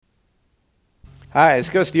Hi, it's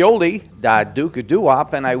Gus the Oldie, da Duke of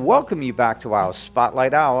Doo-Wop, and I welcome you back to our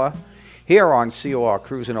Spotlight Hour here on COR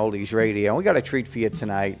Cruising Oldies Radio. We got a treat for you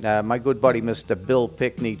tonight. My good buddy, Mr. Bill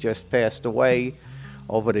Pickney, just passed away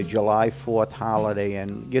over the July 4th holiday,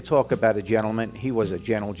 and you talk about a gentleman. He was a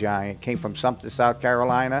gentle giant, came from Sumter, South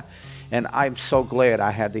Carolina, and I'm so glad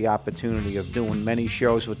I had the opportunity of doing many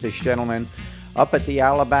shows with this gentleman up at the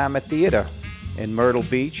Alabama Theater in Myrtle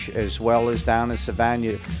Beach, as well as down in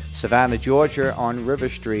Savannah, Georgia on River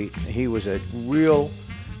Street. He was a real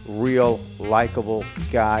likable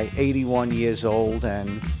guy, 81 years old,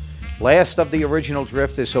 and last of the original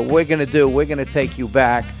Drifters. So we're going to take you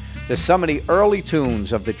back to some of the early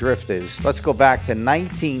tunes of the Drifters. Let's go back to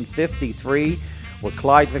 1953 with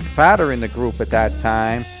Clyde McPhatter in the group at that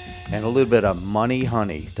time, and a little bit of Money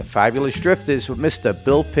Honey. The Fabulous Drifters with Mr.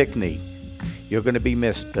 Bill Pickney. You're going to be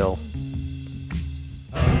missed, Bill.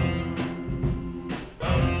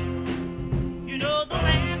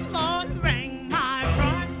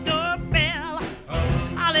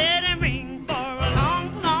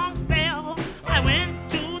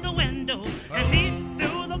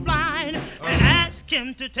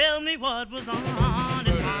 To tell me what was on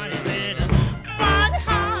his mind. He said, "Money,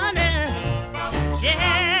 honey,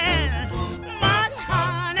 yes, money,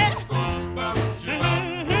 honey,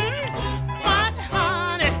 money,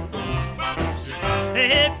 honey.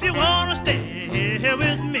 If you wanna stay here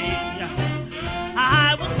with me,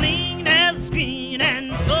 I was clean as a screen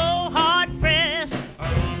and so hard pressed.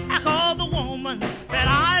 I called the woman that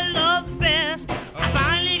I love the best. I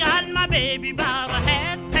finally got my baby about a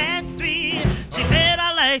 3:30. She said,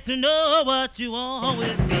 I'd like to know what you want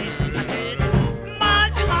with me. I said,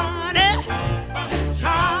 money, honey, money,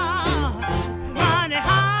 honey, money,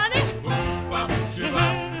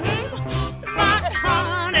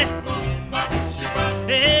 honey.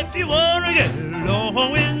 If you wanna get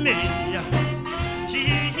along with me,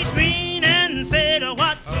 she screamed and said,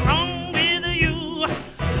 what's wrong with you?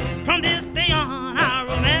 From this day on, our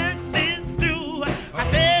romance is through. I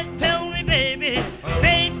said, tell me, baby,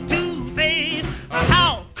 face to face,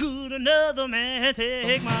 how could another man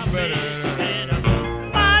take my place? She said,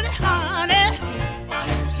 money, honey,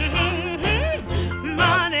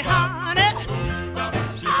 money, honey,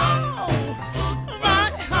 oh,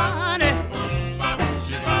 money, honey.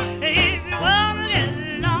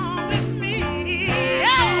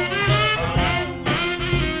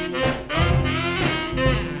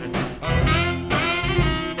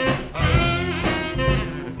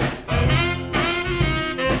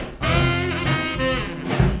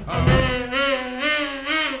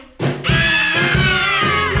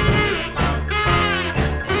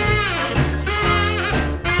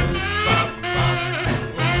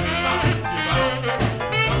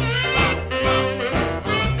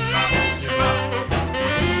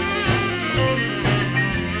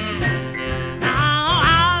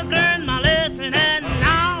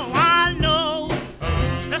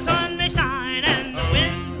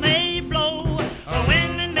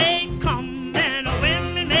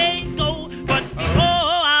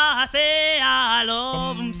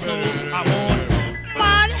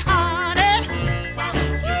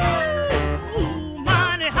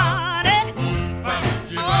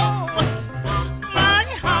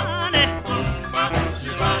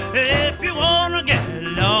 If you wanna get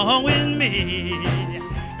along with me,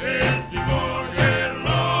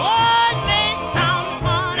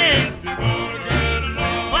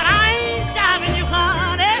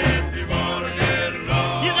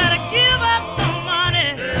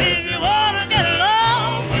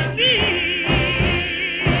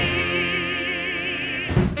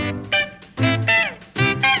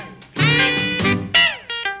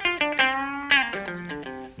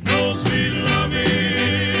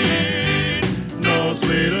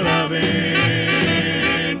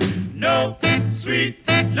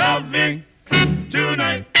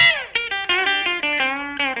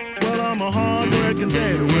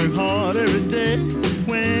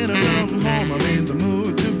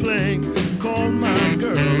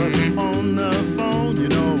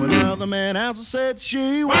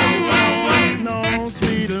 she won't no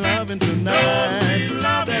sweet loving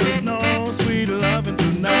tonight. There is no sweet loving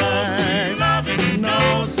tonight.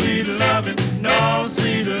 No sweet loving, no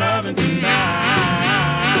sweet loving tonight.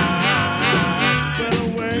 Well,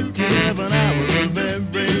 I work 11 hours of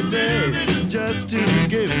every day just to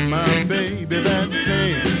give my baby that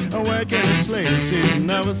pay. I work in a slave ship,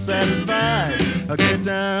 never satisfied. I get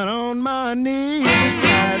down on my knees and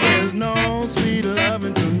cry. There's no sweet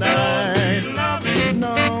loving tonight.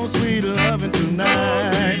 No sweet loving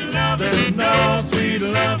tonight. There's no sweet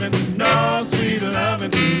loving, no sweet loving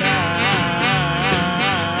tonight.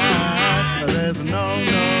 There's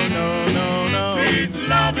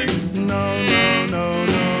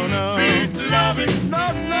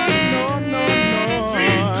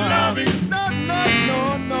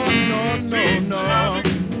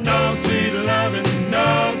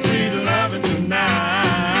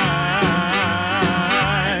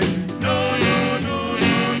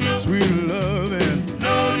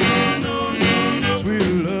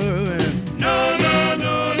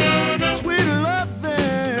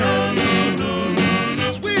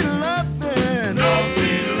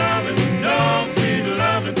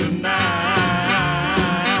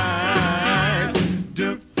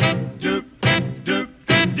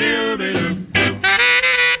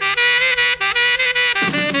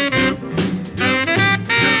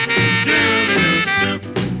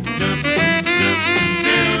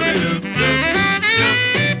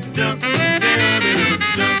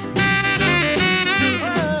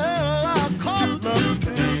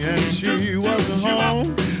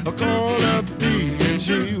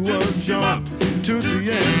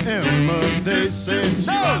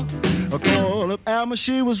mama,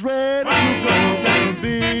 she was ready to go. There'll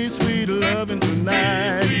be sweet loving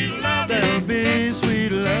tonight. There'll be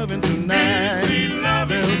sweet loving tonight.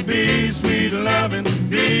 There'll be sweet loving,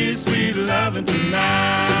 be sweet loving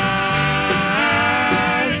tonight.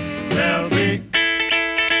 There'll be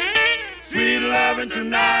sweet loving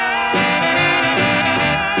tonight.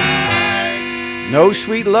 No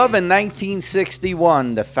Sweet Love in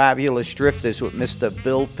 1961, the Fabulous Drifters with Mr.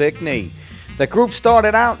 Bill Pickney. The group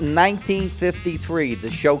started out in 1953 to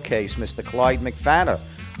showcase Mr. Clyde McPhatter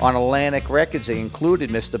on Atlantic Records. They included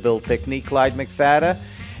Mr. Bill Pickney, Clyde McPhatter,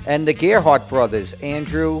 and the Gerhardt brothers,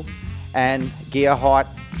 Andrew and Gerhardt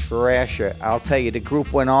Trasher. I'll tell you, the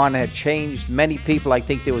group went on and had changed many people. I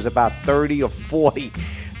think there was about 30 or 40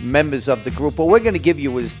 members of the group. What we're going to give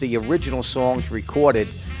you is the original songs recorded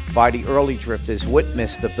by the early Drifters with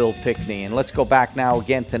Mr. Bill Pickney. And let's go back now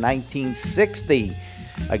again to 1960.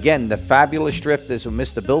 Again, the Fabulous Drifters with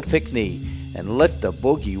Mr. Bill Pickney and Let the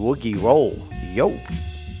Boogie Woogie Roll. Yo. Let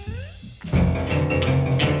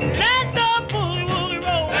the boogie woogie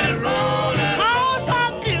roll. Let it roll, let it roll. 'Cause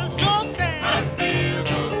I feel so sad. I feel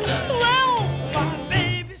so sad. Well, my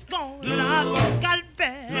baby's gone and I've got it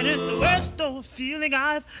bad. It's the worst old feeling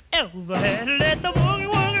I've ever had. Let the boogie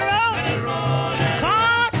woogie roll. Let it roll, let it roll.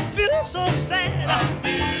 'Cause I feel so sad. I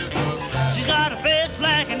feel so sad. She's got a face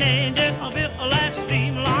like an angel, a bit like a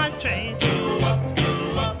streamline train.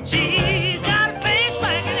 She's got a face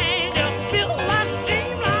like an angel, built like a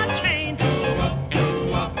streamline train.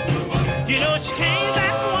 You know she came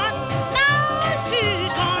back once, now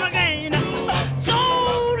she's gone again. So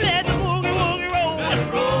let the boogie woogie roll. Let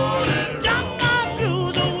it roll, let it roll. Jump my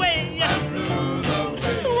blues away.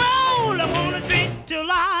 Roll, I'm gonna drink till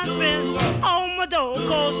I spend on my door.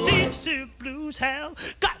 'Cause these two blues have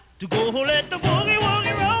got to go. Let the boogie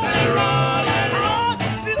woogie roll. Let it roll, let it roll. I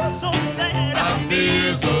feel so sad. I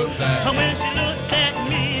feel so sad. And when she looked at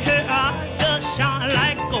me, her eyes just shine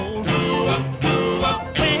like gold.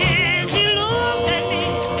 When she looked at me,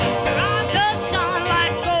 her eyes just shine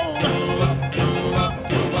like gold.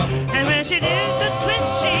 And when she did the twist,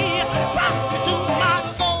 she rocked to my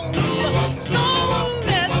soul. So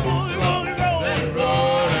let the boogie woogie roll. Let it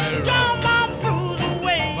roll, let it roll. Draw my blues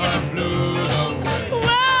away.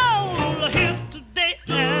 Well, here today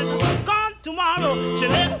and gone tomorrow. She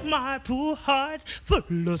left my poor heart full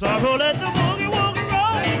of sorrow. Let the boogie woogie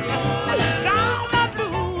roll. Draw my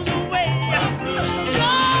blues away.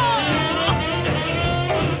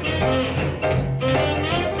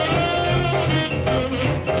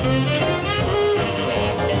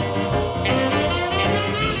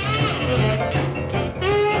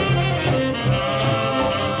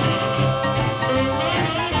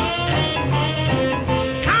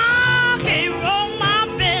 I gave her all my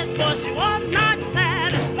best, but she was not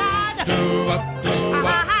satisfied. I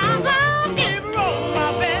gave her all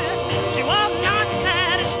my best, she was not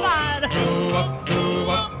satisfied.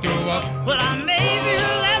 But I may be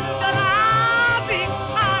left, but I'll be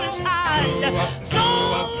honest hide. So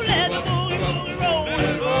let the boogie woogie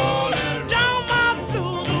roll. Draw my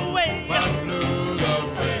blues away.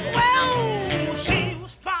 Well, she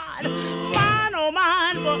was fine, fine oh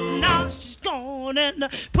mine, but now she's gone and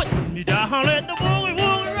put me down. Let the boogie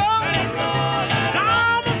woogie roll.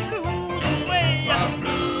 Draw my blues away.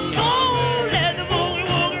 So let the boogie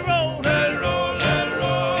woogie roll. Let it roll, let it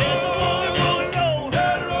roll. Let the boogie woogie roll.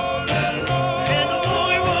 Let it roll, let it roll. Let the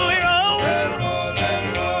boogie woogie roll. Let it roll, let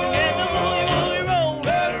it roll. Let the boogie woogie roll.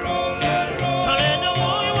 Let it roll, let it roll. Let the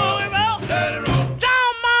boogie woogie roll. Let it roll. Draw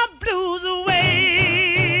my blues away.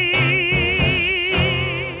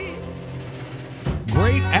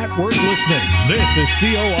 Great at work listening. This is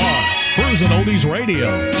COR, Cruisin' Oldies Radio.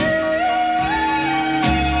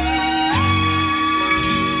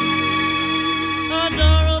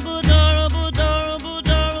 Adorable, adorable, adorable,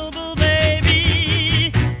 adorable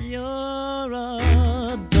baby. You're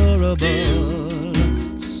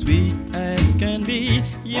adorable. Sweet as can be.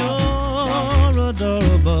 You're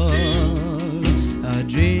adorable. A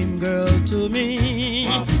dream girl to me.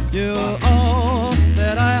 You're all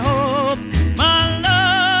that I hope my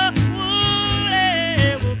love will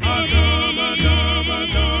ever be. Adorable,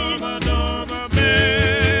 adorable,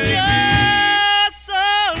 baby. You're so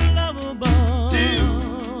lovable.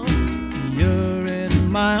 You're in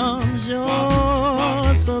my arms.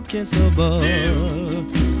 You're so kissable.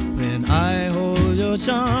 When I hold your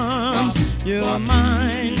charms, you're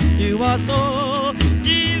mine. You are so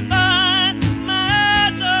divine, my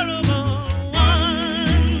adorable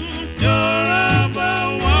one. You're number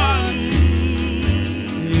one.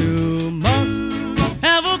 You must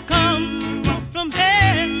have come from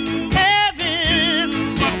heaven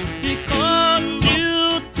because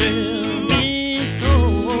you thrill me so.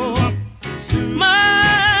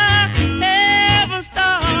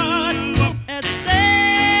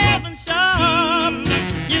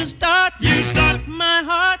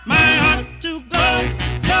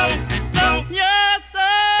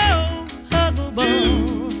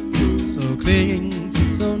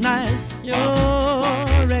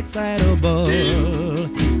 excitable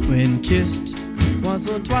when kissed once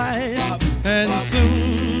or twice, and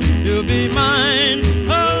soon you'll be mine.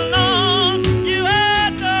 Alone, you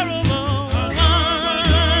adorable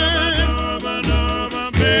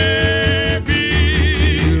one, baby.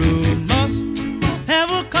 You must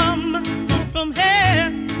have come from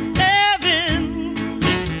heaven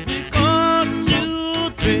because you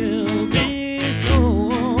thrill me so.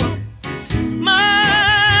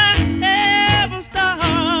 My heaven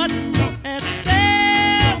starts at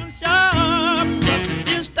 7 sharp.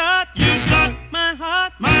 You start my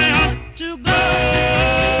heart to go.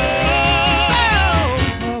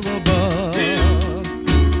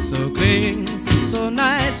 So clean, so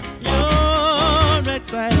nice, you're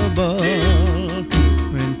excitable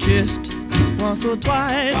when kissed once or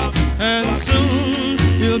twice, and soon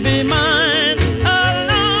you'll be mine.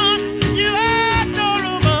 Alone, you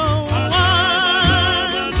adorable one,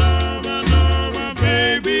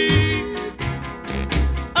 baby.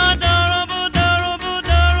 Adorable, adorable,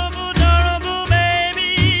 adorable, adorable,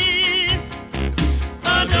 baby.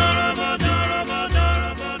 Adorable, adorable,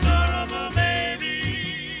 adorable, adorable,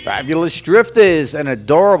 baby. Fabulous Drifters, an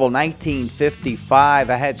adorable 1955.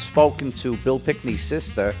 I had spoken to Bill Pickney's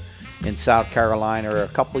sister in South Carolina a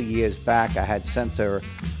couple years back. I had sent her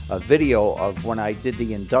a video of when I did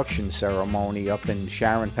the induction ceremony up in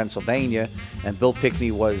Sharon, Pennsylvania, and Bill Pickney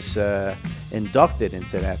was inducted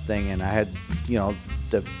into that thing, and I had,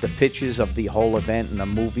 the pictures of the whole event and the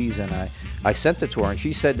movies, and I sent it to her, and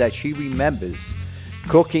she said that she remembers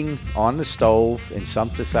cooking on the stove in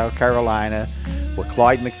Sumter, South Carolina, with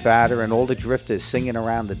Clyde McFadder and all the Drifters singing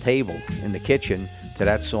around the table in the kitchen to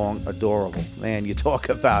that song, Adorable. Man, you talk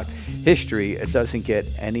about history, it doesn't get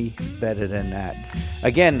any better than that.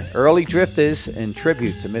 Again, early Drifters in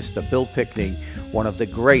tribute to Mr. Bill Pickney, one of the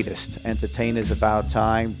greatest entertainers of our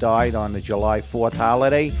time, died on the July 4th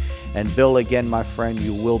holiday. And Bill, again, my friend,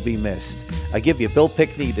 you will be missed. I give you Bill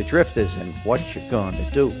Pickney, the Drifters, and What You Gonna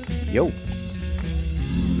Do. Yo.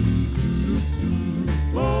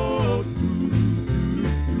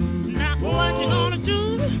 Now what you gonna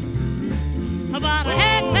do about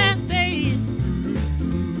 8:30?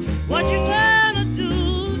 What you gonna do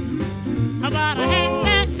about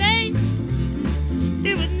 8:30?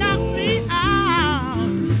 It would knock me out.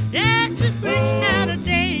 That's the great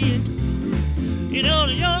Saturday. You know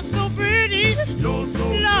you're so pretty. You're so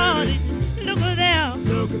Lordy, look at there.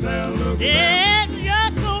 Look at there, look at there. Yes,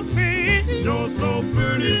 you're so pretty. You're so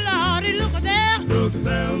pretty. Lordy, look at there. Look at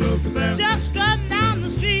there, look at there. Just strutting down the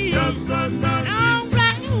street. Just strutting down the street. Long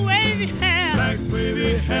black wavy hair. Black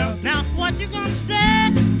wavy hair. Now what you gonna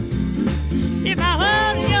say if I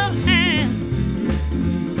hold your hand?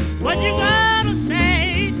 What you gonna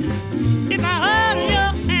say if I hold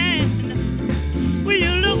your hand? Will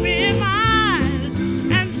you look me in my eyes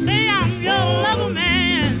and say I'm your lover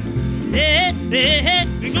man? Hey, hey, hey,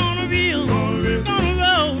 we gonna reel, gonna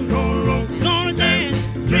roll, gonna dance,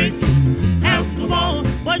 drink, have a ball.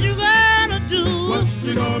 What you gonna do? What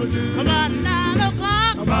you gonna do? About 9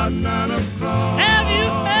 o'clock. About 9 o'clock. Have you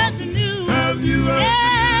heard the news? Have you heard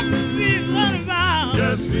Yes, the news? we gonna rock.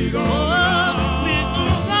 Yes, we gonna Oh, rock. we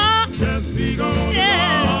gonna rock. Yes, we gonna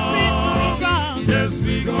Yes, we gonna rock. rock. Yes,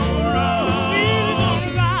 we gonna rock. We gonna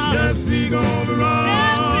rock. Yes, we gonna rock.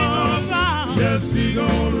 Yes, we gonna rock. Yes, we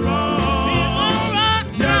gonna rock. We gonna rock.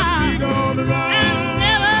 Yes, we gonna rock. And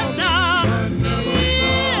never stop. And never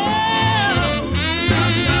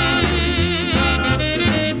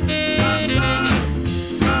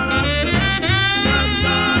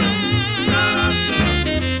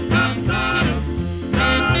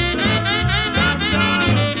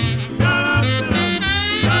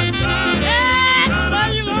Yeah, what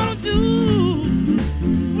you gonna do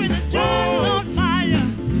when the joint's on fire?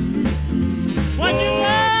 What you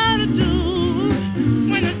gonna do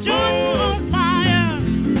when the joint's on fire?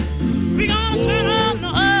 We gonna turn on the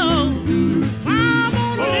oil, climb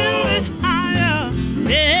on a little bit higher.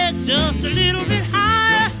 Yeah, just a little bit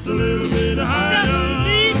higher. Just a little bit higher. Just a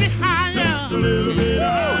wee bit higher. Just a little bit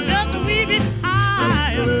higher. Just a wee bit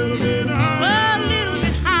higher. Just a little bit higher. A little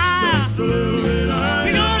bit higher. Just a little bit higher.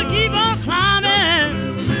 We're gonna keep on climbing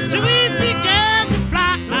till we begin to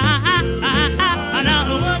fly. Now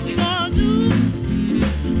what you gonna do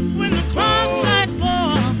when the clock strikes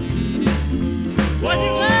 4? What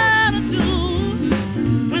you gonna do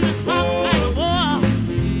when the clock strikes 4?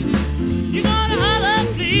 You gonna holler,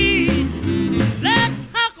 please. Let's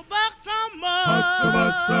talk about some more. Talk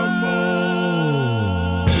about some more.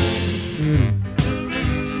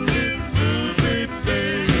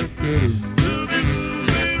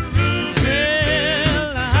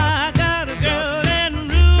 Well, I got a girl and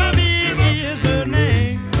Ruby is her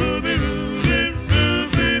name.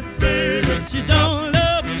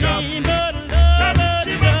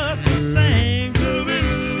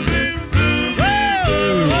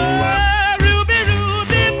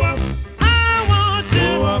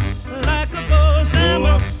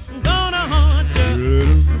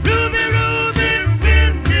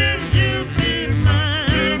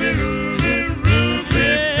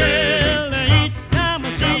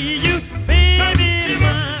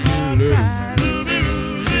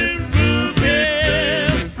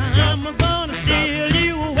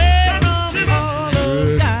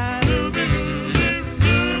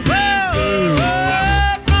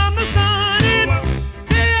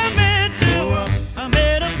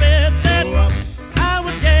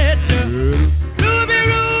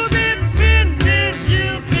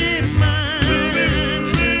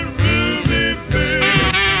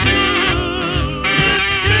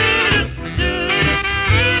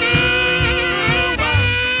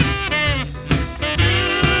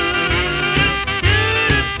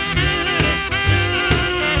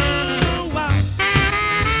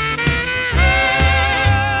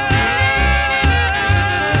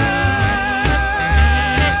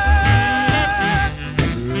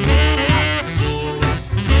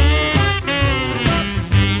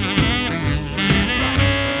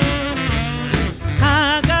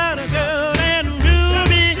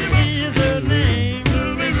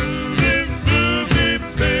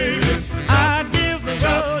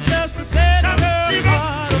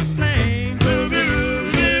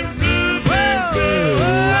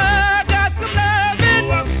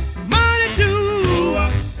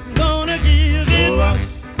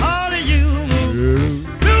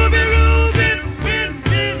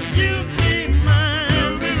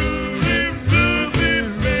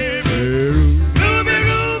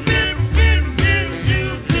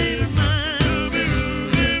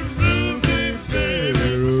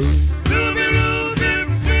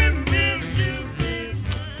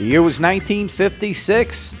 The year was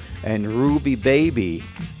 1956, and Ruby Baby,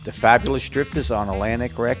 the Fabulous Drifters on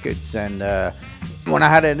Atlantic Records. And when I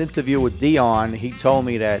had an interview with Dion, he told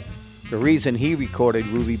me that the reason he recorded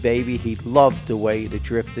Ruby Baby, he loved the way the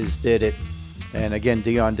Drifters did it. And again,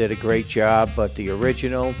 Dion did a great job, but the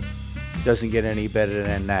original doesn't get any better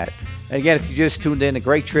than that. And again, if you just tuned in, a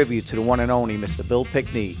great tribute to the one and only Mr. Bill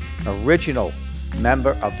Pickney, original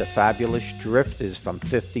member of the Fabulous Drifters from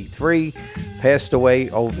 53, passed away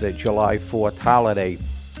over the July 4th holiday.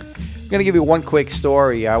 I'm going to give you one quick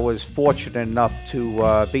story. I was fortunate enough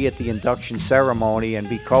to be at the induction ceremony and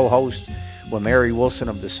be co-host with Mary Wilson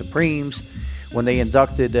of the Supremes when they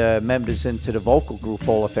inducted members into the Vocal Group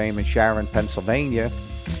Hall of Fame in Sharon, Pennsylvania.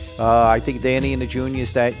 I think Danny and the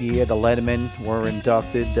Juniors that year, the Lettermen were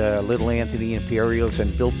inducted, Little Anthony Imperials,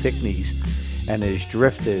 and Bill Pickney's and his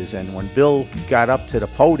Drifters. And when Bill got up to the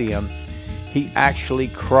podium, he actually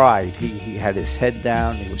cried. He had his head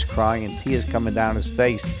down, he was crying, tears coming down his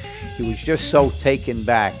face. He was just so taken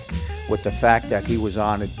back with the fact that he was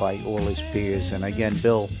honored by all his peers. And again,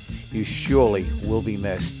 Bill, you surely will be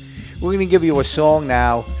missed. We're going to give you a song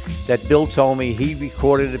now that Bill told me he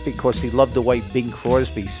recorded it because he loved the way Bing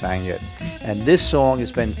Crosby sang it. And this song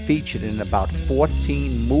has been featured in about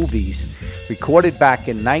 14 movies, recorded back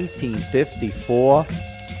in 1954.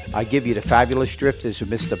 I give you the Fabulous Drifters with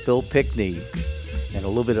Mr. Bill Pickney and a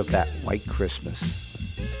little bit of that White Christmas.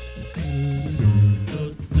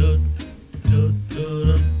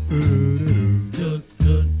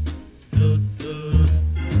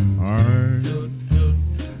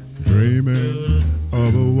 Dreaming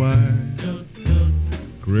of a white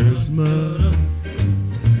Christmas,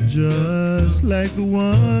 just like the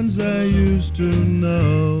ones I used to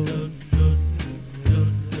know,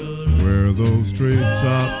 where those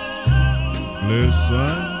treetops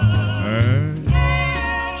listen and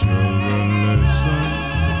children listen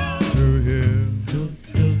to hear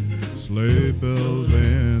sleigh bells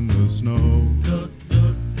in the snow,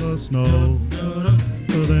 the snow.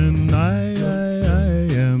 Then I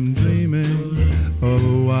am dreaming of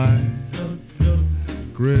a white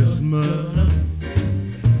Christmas,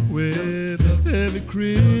 with every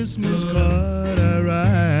Christmas card I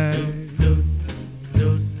write.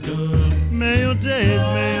 May your days,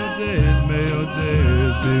 may your days, may your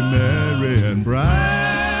days be merry and bright,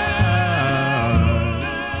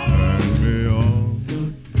 and may all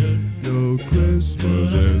your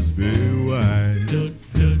Christmases be white.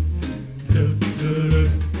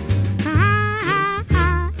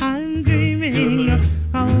 I'm dreaming of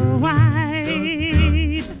a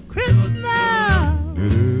white Christmas,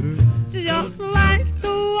 just like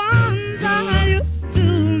the ones I used to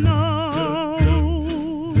know,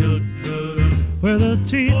 where the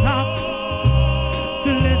treetops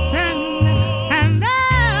glisten and the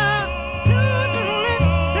children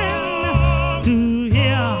listen to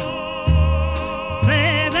hear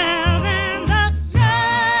sleigh bells in the snow.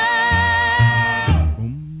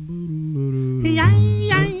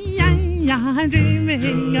 I'm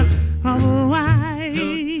dreaming of a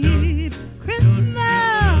white Christmas,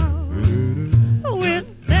 with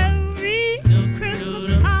every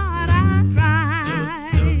Christmas card I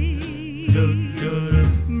write.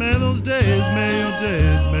 May those days, may your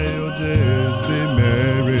days, may your days be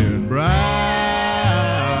merry and bright,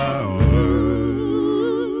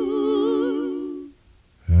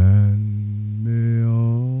 and may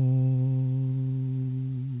all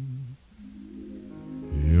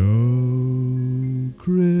your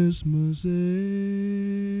Christmases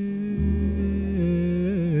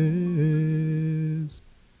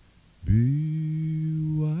be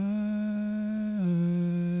white.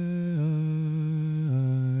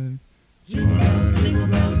 Jingle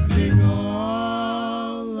bells, jingle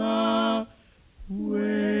all the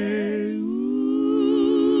way.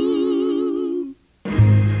 Ooh.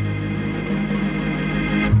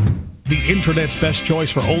 The Internet's best choice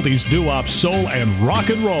for oldies, doo-wops, soul, and rock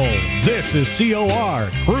and roll. This is COR,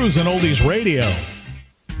 Cruisin' Oldies Radio.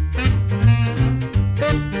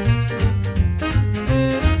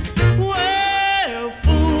 Well,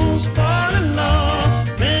 fools fall in love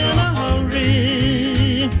in a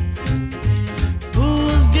hurry.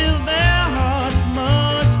 Fools give their hearts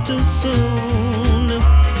much too soon,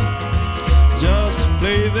 just to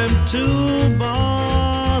play them 2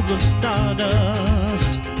 bars of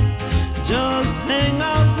stardust. Just hang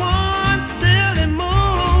out one silly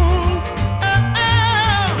moon.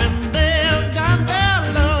 When they've got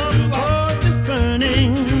their love torches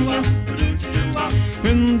burning,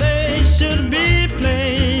 when they should be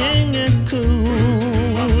playing it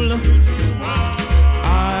cool.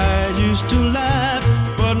 I used to laugh,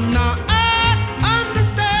 but now I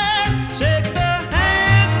understand. Shake the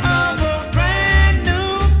hand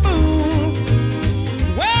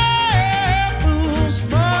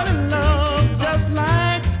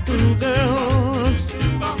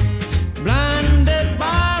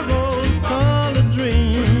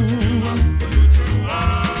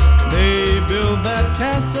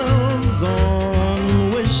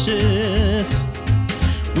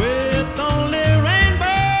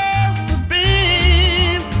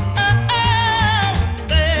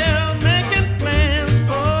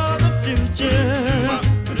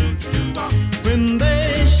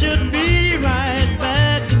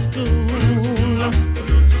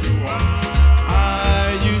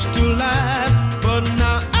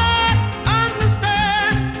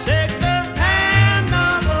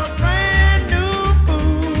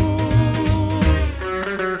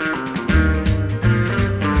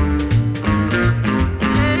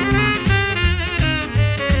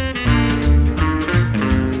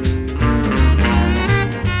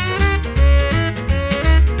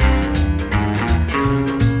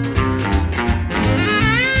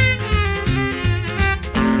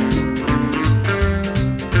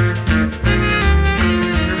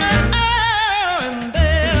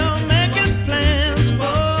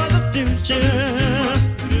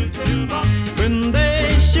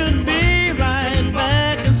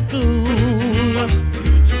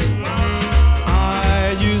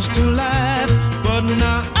used to laugh, but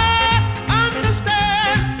now I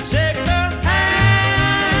understand. Shake the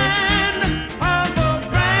hand of a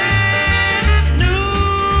brand new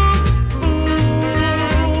fool.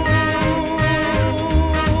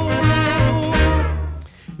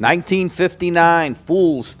 1959,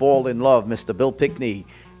 Fools Fall in Love, Mr. Bill Pickney,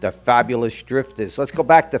 the Fabulous Drifters. Let's go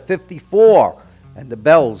back to 54 and the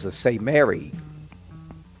Bells of St. Mary.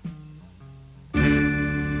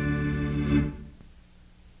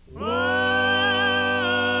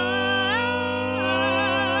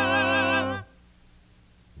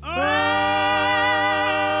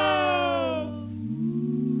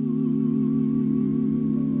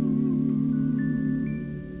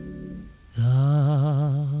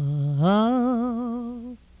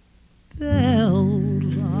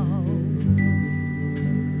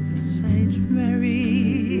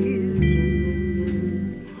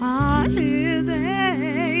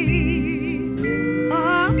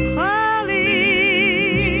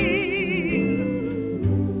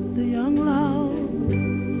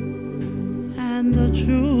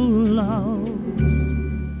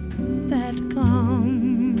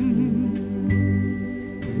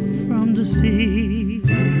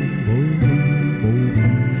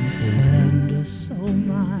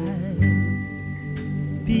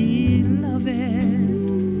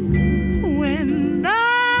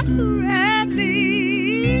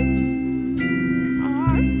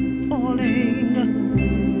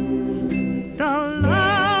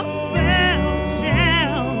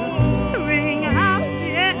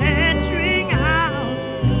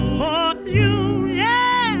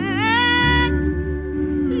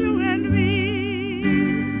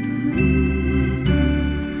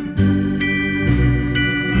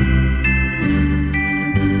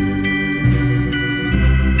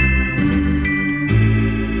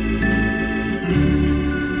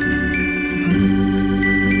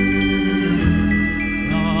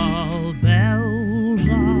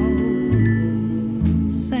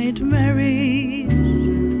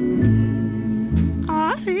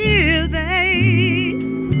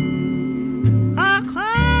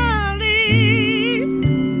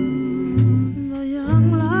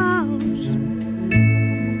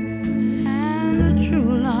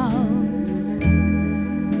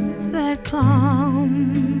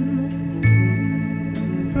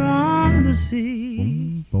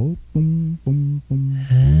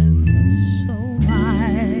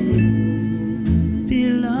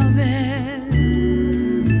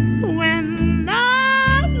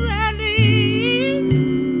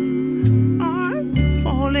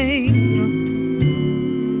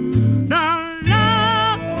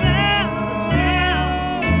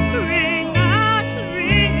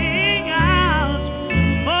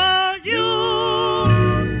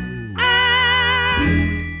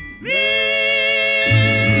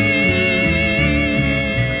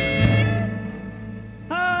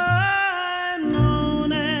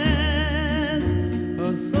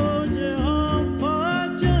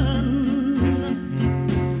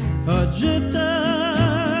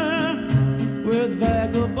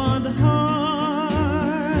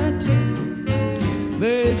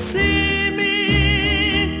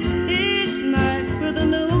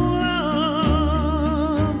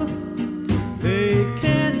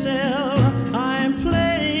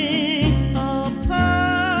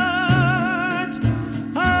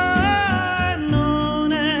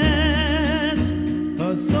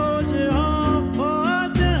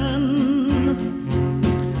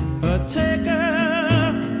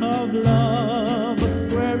 Taker of love,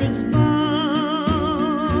 where it's found.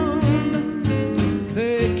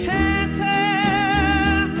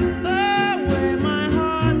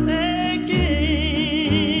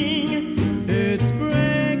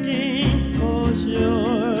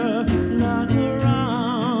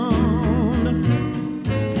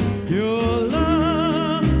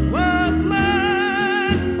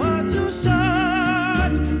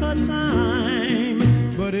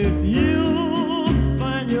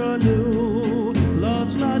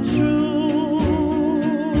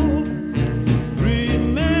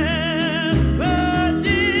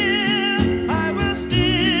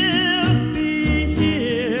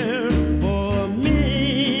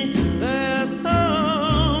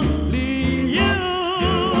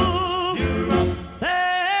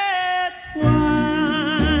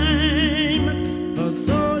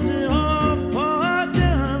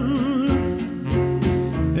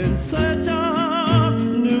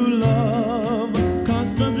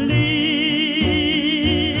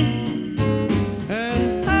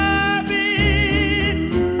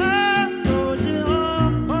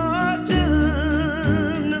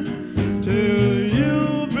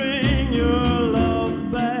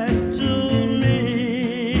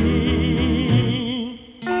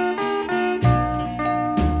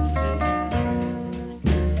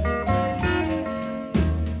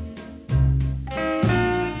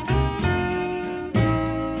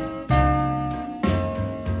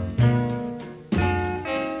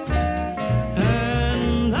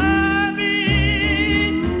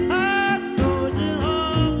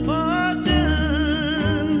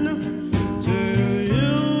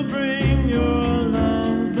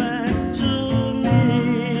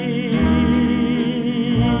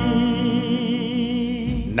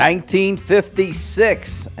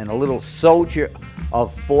 1956, and a little Soldier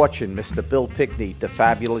of Fortune, Mr. Bill Pickney, the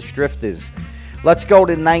Fabulous Drifters. Let's go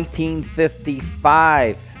to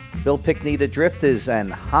 1955. Bill Pickney, the Drifters,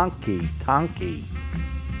 and Honky Tonky.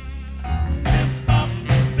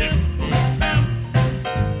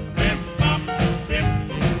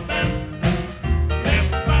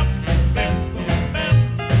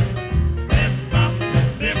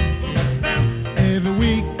 Every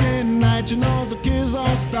weekend night, you know the kids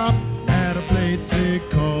all stop at a place they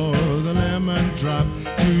call the Lemon Drop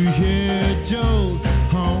to hear Joe's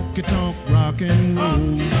honky tonk rock and roll.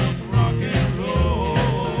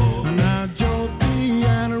 Now Joe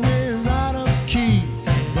piano is out of key,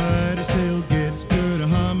 but it still gets good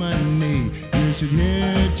harmony. You should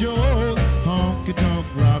hear Joe's honky tonk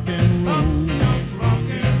rock and roll.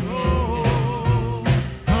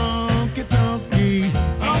 Honky tonky,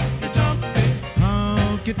 honky tonky,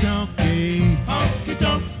 honky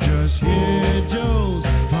tonk. Just hear Joe's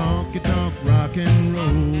honky tonk rock and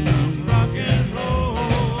roll.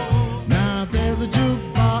 Now there's a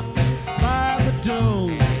jukebox by the door,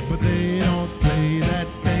 but they don't play that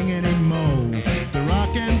thing anymore. They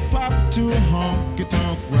rock and pop to a honky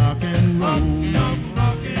tonk rock and roll.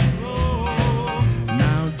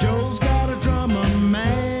 Now Joe's got a drummer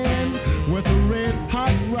man with a red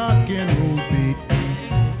hot rock and roll beat.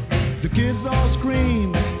 The kids all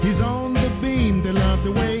scream, he's on the beam. They love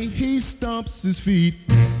the way he stomps his feet.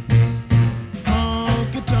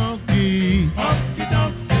 Honky tonky, honky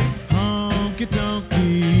tonky, honky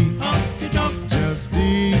tonky, honky tonk. Just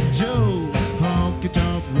dig Joe, honky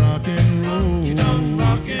tonk rock and roll. Honky tonk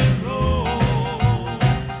rock and roll.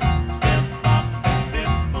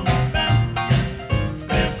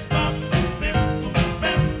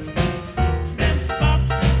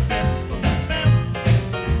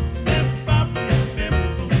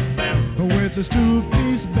 With his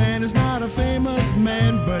two-piece band, he's not a famous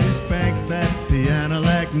man, but he spanked that piano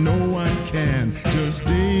like no one can. Just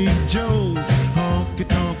dig Joe's honky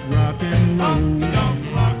tonk rock and roll. Honky tonk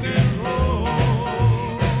rock and roll.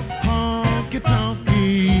 Honky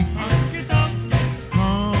tonky, honky tonky,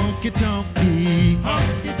 honky tonky,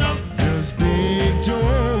 honky tonk. Just dig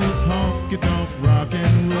Joe's honky tonk rock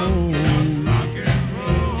and roll. Rock and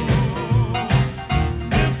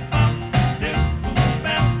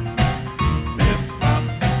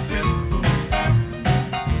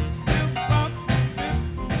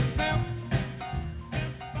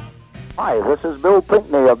Hi, this is Bill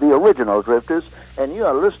Pinkney of the Original Drifters, and you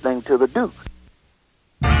are listening to The Duke.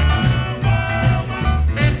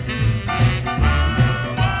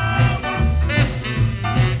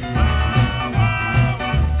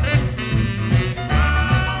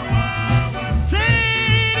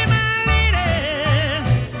 Say, my lady,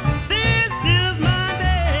 this is my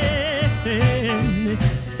day.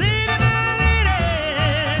 Say, my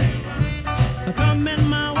lady, come in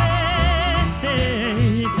my way.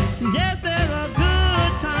 Yes, there are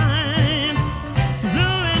good times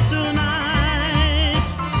brewing tonight.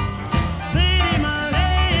 Sadie, my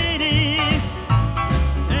lady,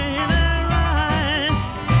 ain't that right?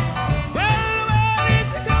 Well, where is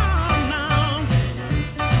she gone now?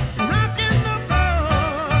 Rocking the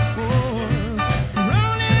floor,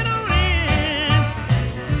 rolling on in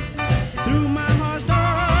through my heart's door.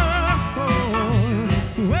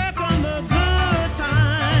 Welcome the good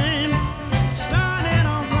times, starting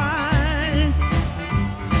off right.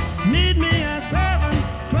 Meet me at 7,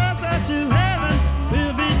 closer to heaven,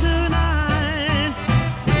 we'll be tonight.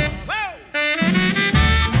 Whoa!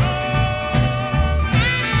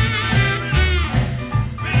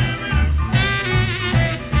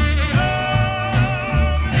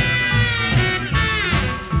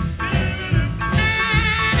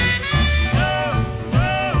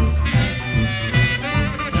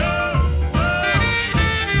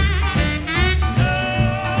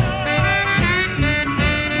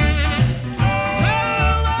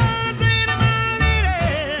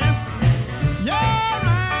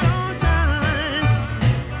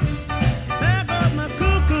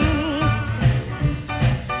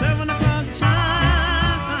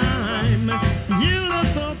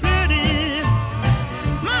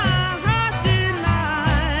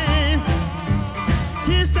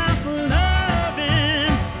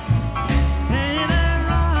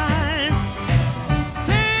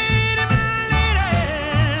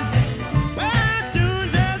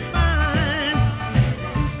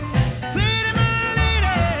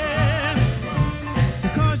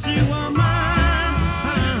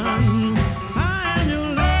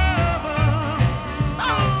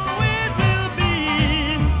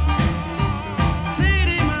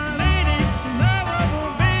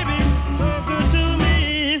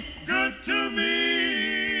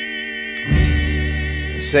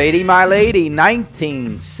 Sadie My Lady,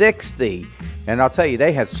 1960. And I'll tell you,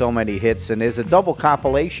 they had so many hits, and there's a double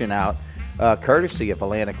compilation out, courtesy of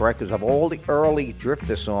Atlantic Records, of all the early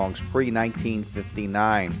Drifter songs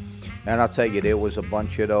pre-1959. And I'll tell you, there was a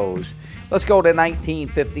bunch of those. Let's go to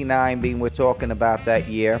 1959, being we're talking about that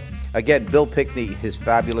year. Again, Bill Pickney, his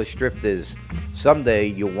fabulous Drifters. Someday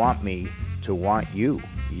you want me to want you.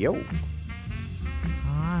 Yo.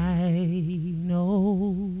 I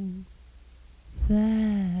know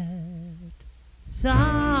that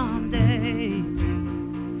someday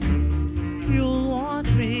you'll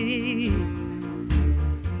want me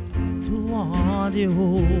to want you.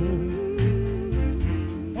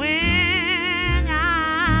 When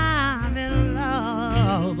I'm in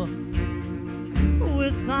love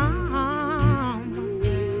with somebody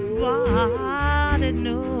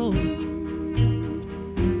new,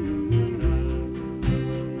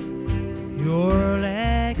 you'll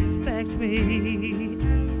expect me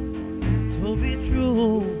to be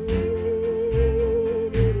true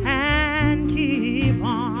and keep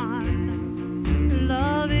on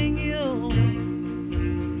loving you.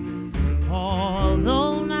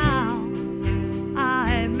 Although now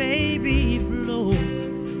I may be blue,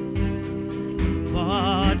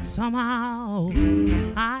 but somehow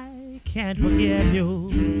I can't forget you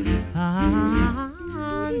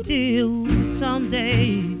until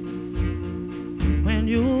someday when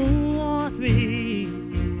you want me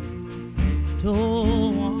to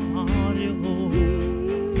want you.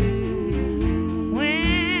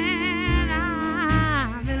 When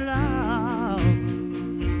I'm in love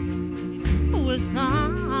with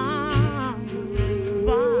somebody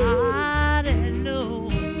new,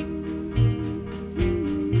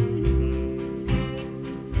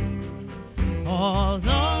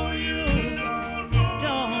 although you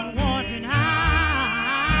don't want me now,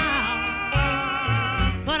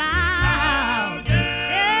 but I'll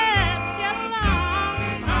just get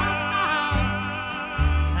along somehow,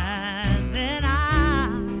 and then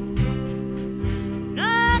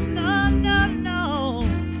no,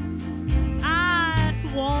 I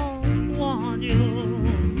won't want you.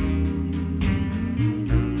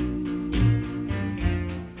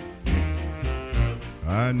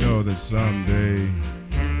 I know that someday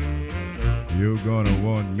you're gonna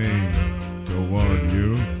want me to want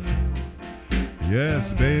you.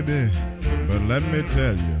 Yes, baby, but let me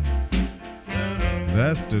tell you,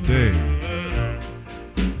 that's the day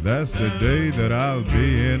that I'll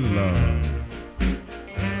be in love.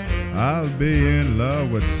 I'll be in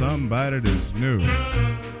love with somebody that's new,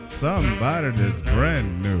 somebody that's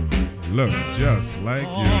brand new, look just like you.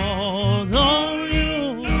 Although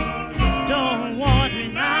you don't want me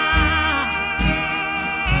now,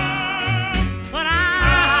 but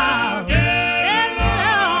I'll get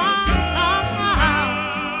along somehow,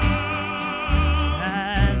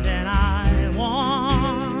 and then I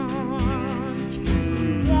want you.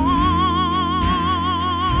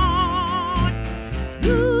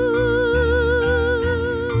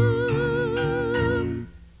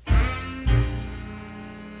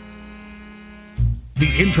 The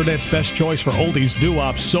Internet's best choice for oldies,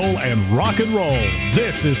 doo-wops, soul, and rock and roll.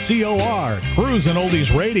 This is COR, Cruisin'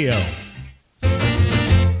 Oldies Radio.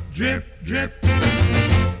 Drip, drip,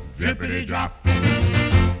 drippity drop.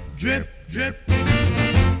 Drip, drip,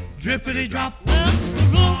 drippity drop. Well, the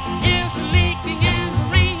roof is leaking and the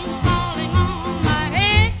rain's falling on my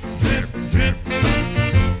head. Drip, drip,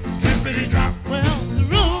 drippity drop. Well, the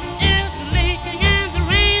roof is leaking and the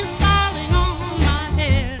rain's falling on my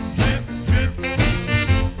head. Drip, drip,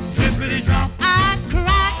 drippity drop. I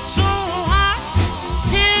cried so hard,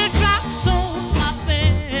 teardrops on my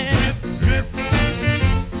face. Drip, drip,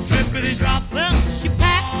 drippity drop. Well, she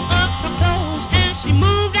packed up her clothes and she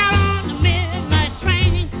moved out on the midnight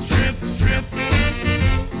train. Drip, drip,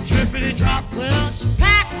 drippity drop. Well, she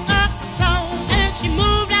packed up her clothes and she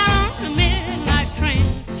moved out on the midnight train.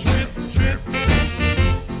 Drip, drip,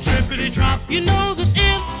 drippity drop. You know this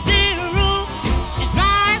empty room is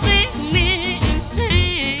driving me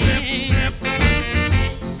insane. Flip,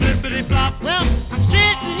 flippity flop. Well, I'm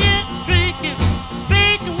sitting here drinking,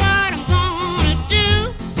 thinking what I'm gonna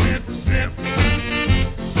do. Sip, sip,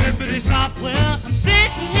 sippity sop. Well, I'm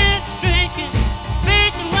sitting here drinking,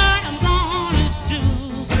 thinking what I'm gonna do.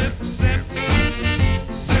 Sip, sip,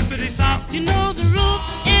 sippity sop. You know the roof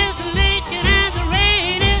is leaking and the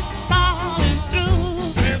rain is falling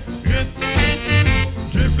through. Drip, drip,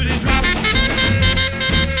 drippity drop.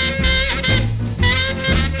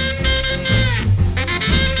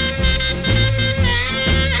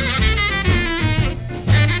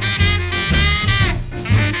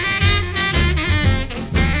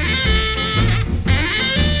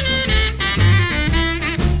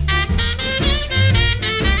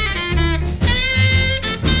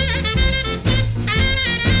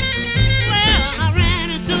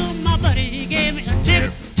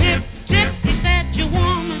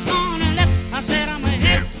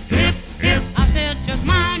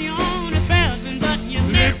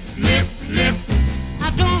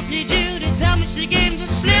 Judy, Judy, tell me she gave the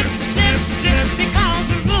slip, slip, slip, because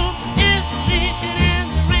the roof is leaking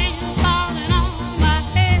and the rain falling on my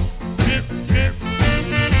head. Drip, drip,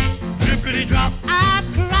 drippity drop. I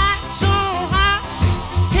cried so hard,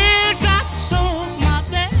 teardrops on my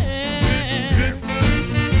bed. Drip, drip,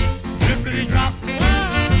 drippity drop.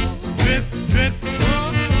 Whoa. Drip, drip,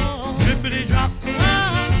 whoa. Drippity drop.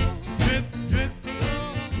 Whoa. Drip, drip.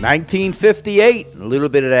 1958, a little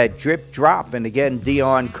bit of that drip drop, and again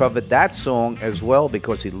Dion covered that song as well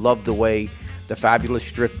because he loved the way the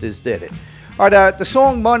Fabulous Drifters did it. All right, the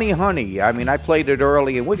song Money Honey, I mean, I played it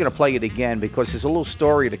early and we're going to play it again because there's a little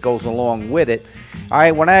story that goes along with it.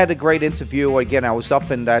 When I had a great interview, again, I was up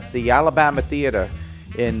at the Alabama Theater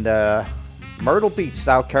in Myrtle Beach,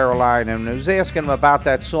 South Carolina, and I was asking him about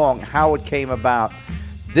that song, how it came about.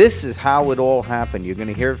 This is how it all happened. You're going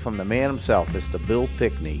to hear it from the man himself, Mr. Bill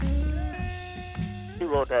Pickney. He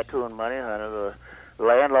wrote that tune, Money Honey. The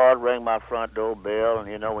landlord rang my front door bell, and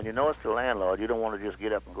when you know it's the landlord, you don't want to just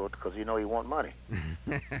get up and go because you know he want money.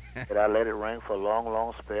 But I let it ring for a long,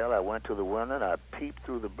 long spell. I went to the window, and I peeped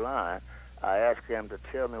through the blind. I asked him to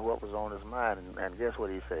tell me what was on his mind, and guess what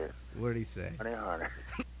he said? What did he say? Money Honey.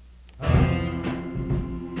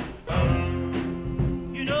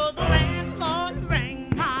 You know the landlord rang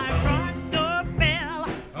my front door bell.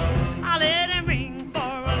 I let him ring for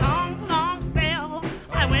a long, long spell.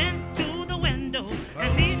 I went to the window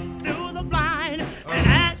and peeped through the blind and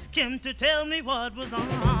asked him to tell me what was on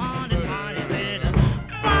his mind. He said,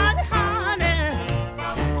 "Money, honey,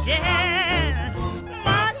 yes,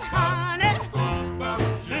 money, honey,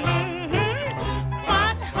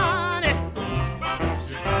 money, honey.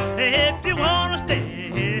 If you wanna stay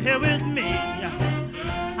here with me."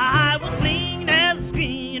 I was clean as a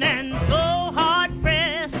screen and so hard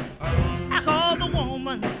pressed. I called the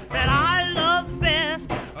woman that I love best.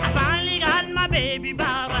 I finally got my baby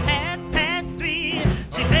about 3:30.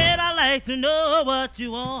 She said, "I'd like to know what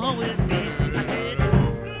you want with me." I said,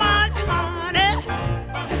 "Money, honey,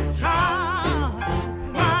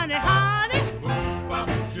 money, honey,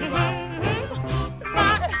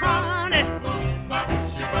 money, honey.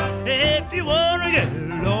 If you wanna get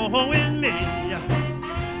along with me."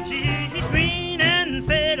 She screamed and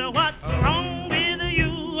said, "What's wrong with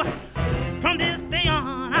you? From this day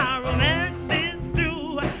on, our romance is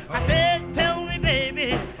through." I said, "Tell me,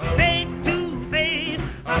 baby, face to face,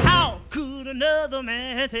 how could another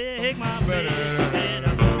man take my place?" She said,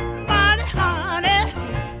 "Money, honey,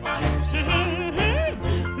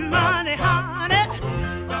 money, honey,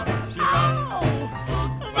 oh,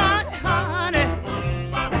 money, honey.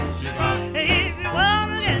 If you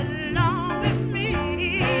wanna get along with me."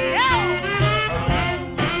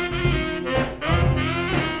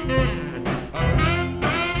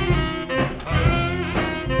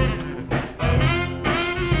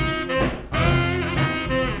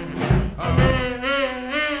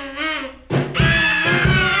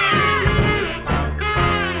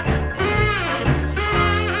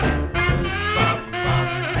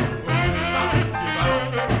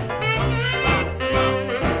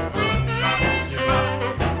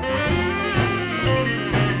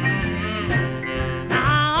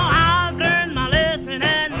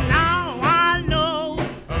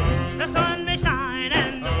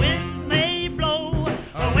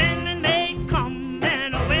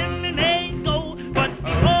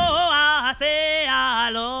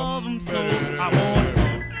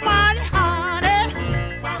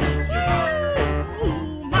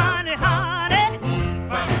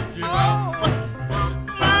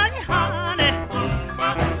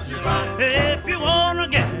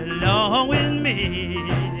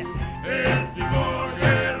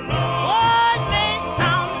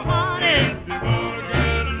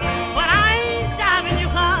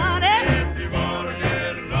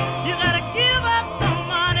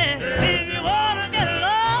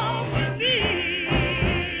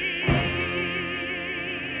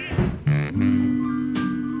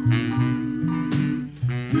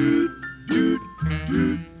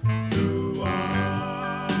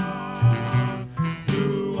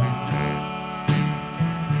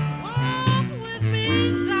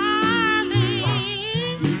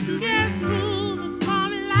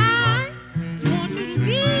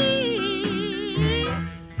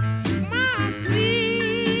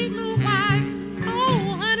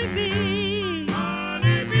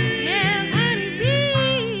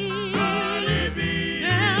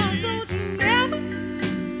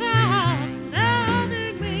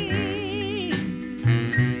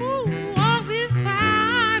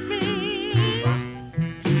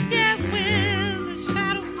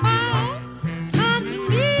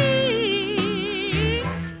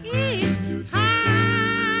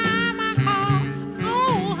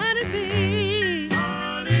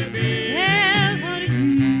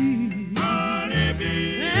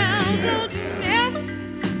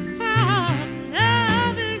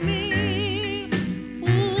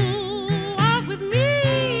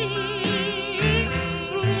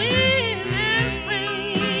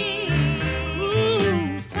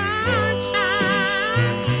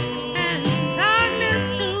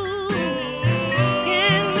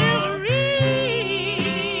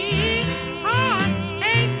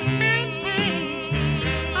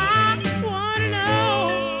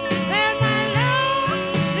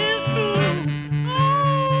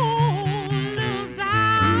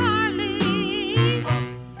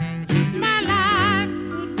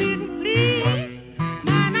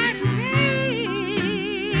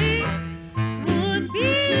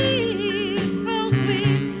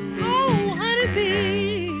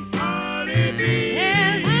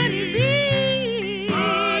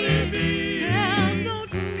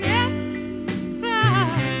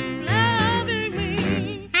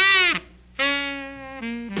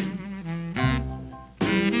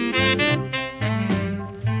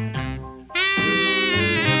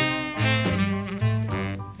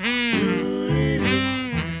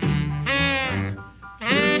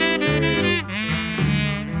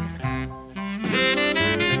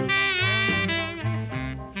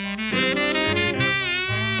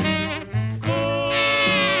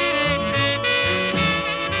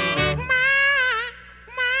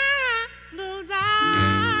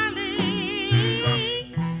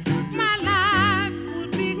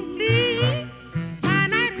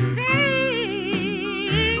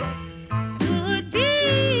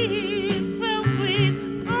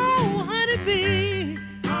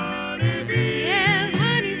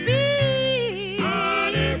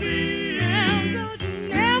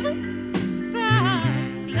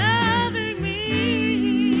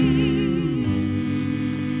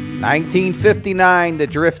 1959, the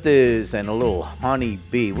Drifters and a little Honey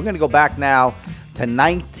Bee. We're going to go back now to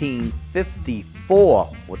 1954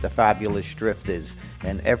 with the Fabulous Drifters,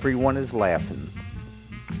 and Everyone is Laughing.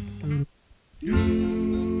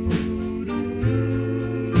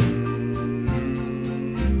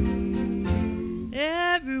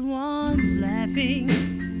 Everyone's laughing,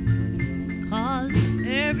 'cause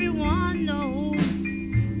everyone knows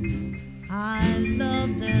I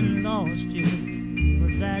loved and lost you,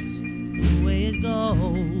 but that's the way it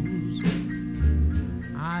goes.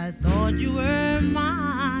 I thought you were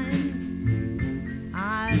mine,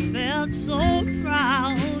 I felt so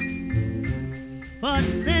proud, but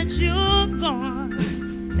since you've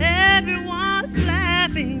gone, everyone's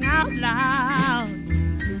laughing out loud.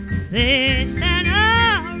 They stand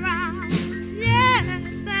around,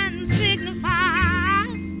 yes, and signify,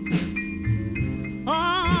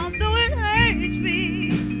 although it hurts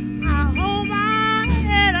me, I hold my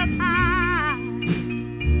head up high.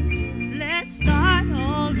 Let's start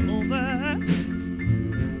all over,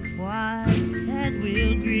 why can't we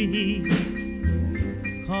agree?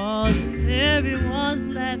 'Cause everyone's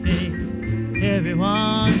laughing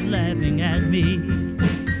at me.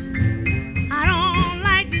 I don't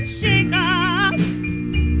like to shake up,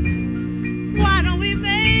 why don't we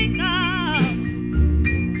make up?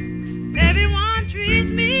 Everyone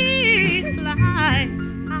treats me like I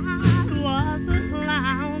was a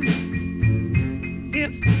clown.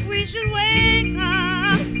 If we should wake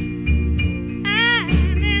up and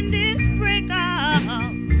end this breakup,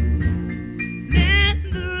 then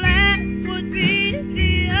the laugh would be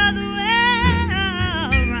the other way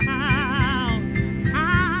around. I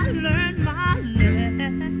learned my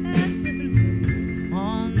lesson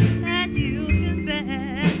on that you can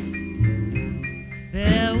bet.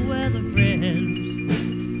 Fair weather friends,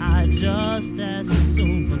 I just as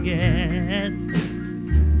soon forget.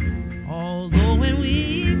 Although when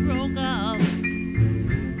we broke up,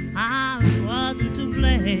 I wasn't to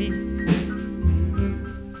blame.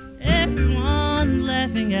 Everyone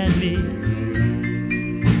laughing at me,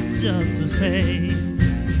 just the same.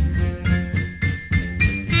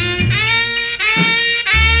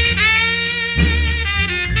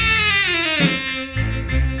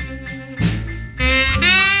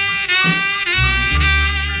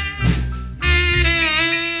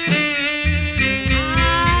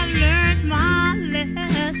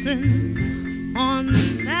 On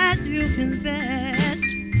that you can bet.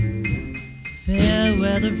 Fair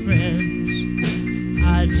weather friends,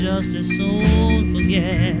 I just as soon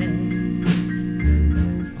forget.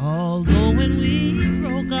 Although when we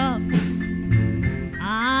broke up,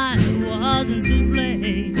 I wasn't to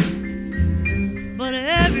blame, but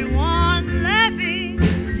everyone laughing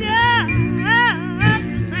just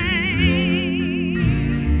the same.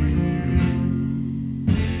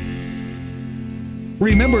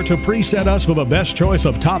 Remember to preset us for the best choice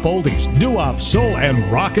of top oldies, doo-wop, soul, and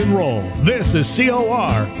rock and roll. This is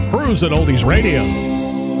COR, Cruisin' Oldies Radio.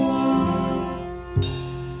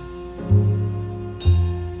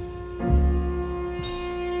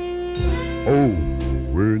 Oh,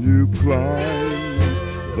 when you climb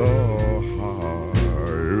the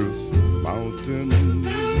highest mountain,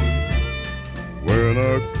 when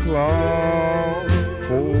a cloud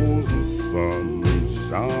pulls the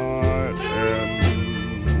sunshine in,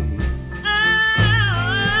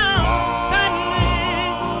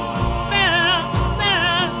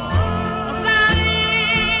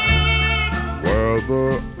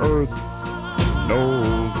 the earth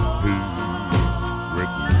knows peace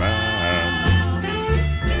with man.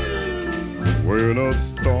 When a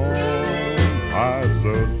storm hides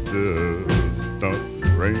a distant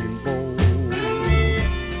rainbow,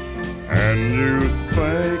 and you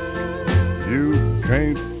think you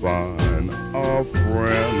can't find a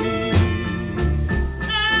friend,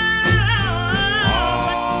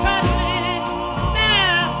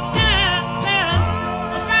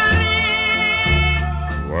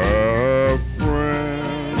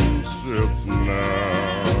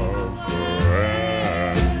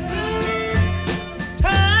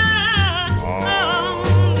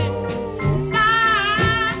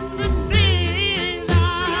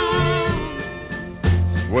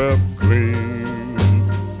 swept clean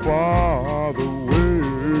by the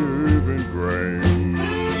waving grain.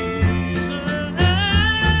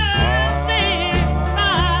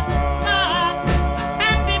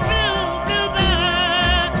 Happy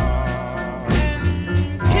bluebird,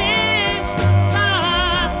 kiss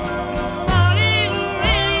falling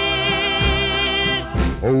rain.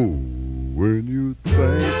 Oh, when you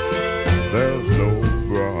think there's no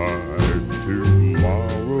bright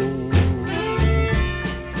tomorrow,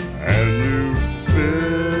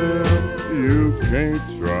 can't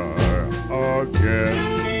try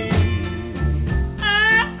again.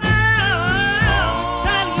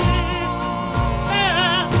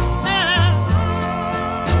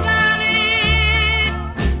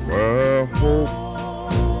 Where hope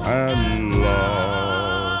and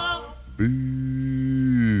love begin.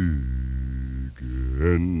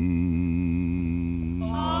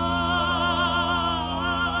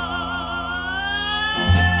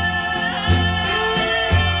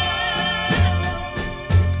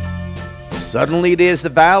 Suddenly There's the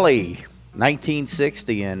Valley,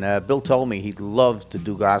 1960, and Bill told me he loved to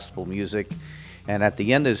do gospel music, and at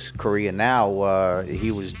the end of his career now,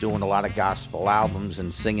 he was doing a lot of gospel albums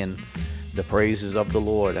and singing the praises of the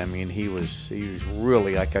Lord. I mean, he was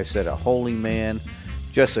really, like I said, a holy man,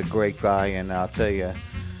 just a great guy, and I'll tell you,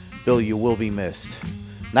 Bill, you will be missed.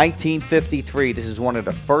 1953, this is one of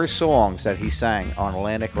the first songs that he sang on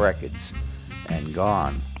Atlantic Records, and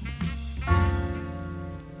Gone.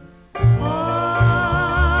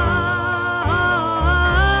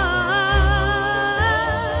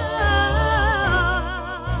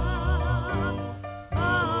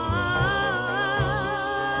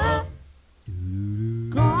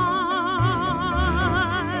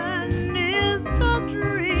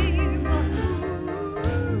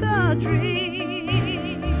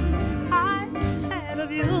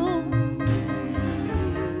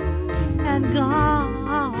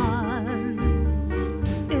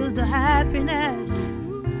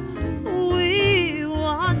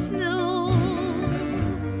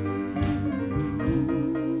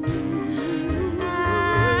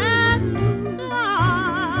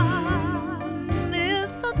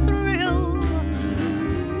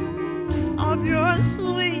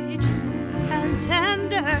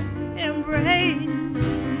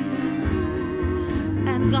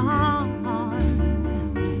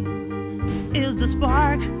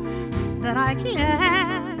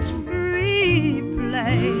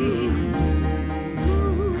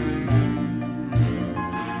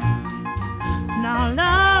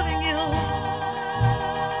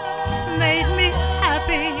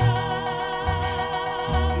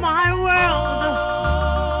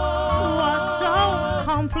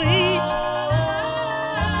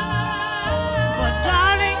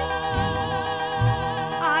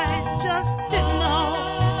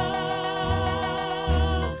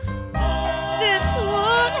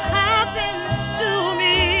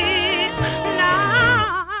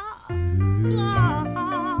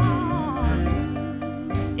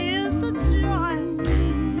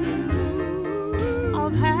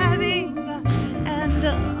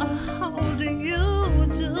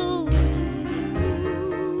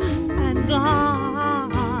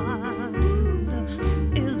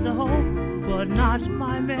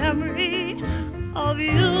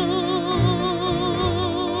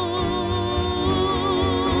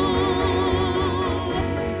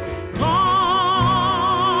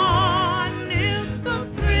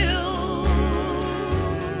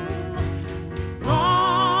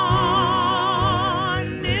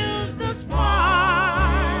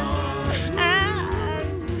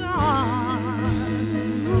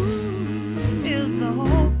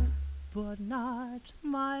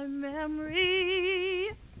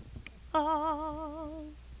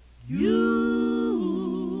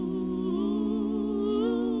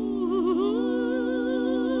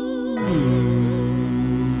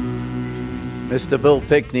 Mr. Bill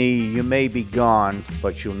Pickney, you may be gone,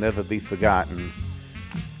 but you'll never be forgotten.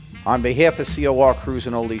 On behalf of COR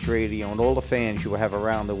Cruising Oldies Radio and all the fans you have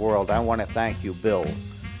around the world, I want to thank you, Bill,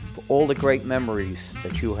 for all the great memories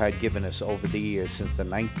that you had given us over the years since the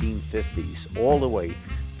 1950s, all the way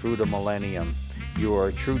through the millennium. You are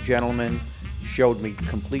a true gentleman, showed me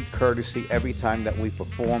complete courtesy every time that we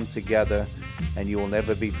performed together, and you will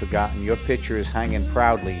never be forgotten. Your picture is hanging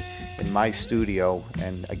proudly in my studio,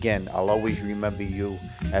 and again, I'll always remember you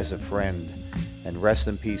as a friend. And rest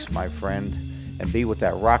in peace, my friend, and be with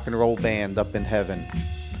that rock and roll band up in heaven,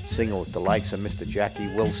 singing with the likes of Mr.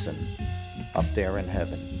 Jackie Wilson up there in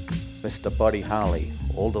heaven, Mr. Buddy Holly,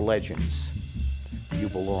 all the legends. You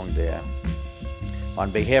belong there. On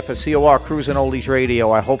behalf of COR Cruising Oldies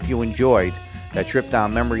Radio, I hope you enjoyed that trip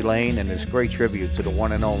down memory lane and this great tribute to the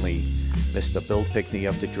one and only Mr. Bill Pickney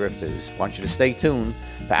of the Drifters. I want you to stay tuned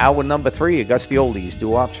for hour number 3 of Gus the Oldies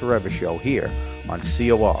Doo-Wops Forever show here on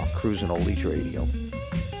COR Cruising Oldies Radio.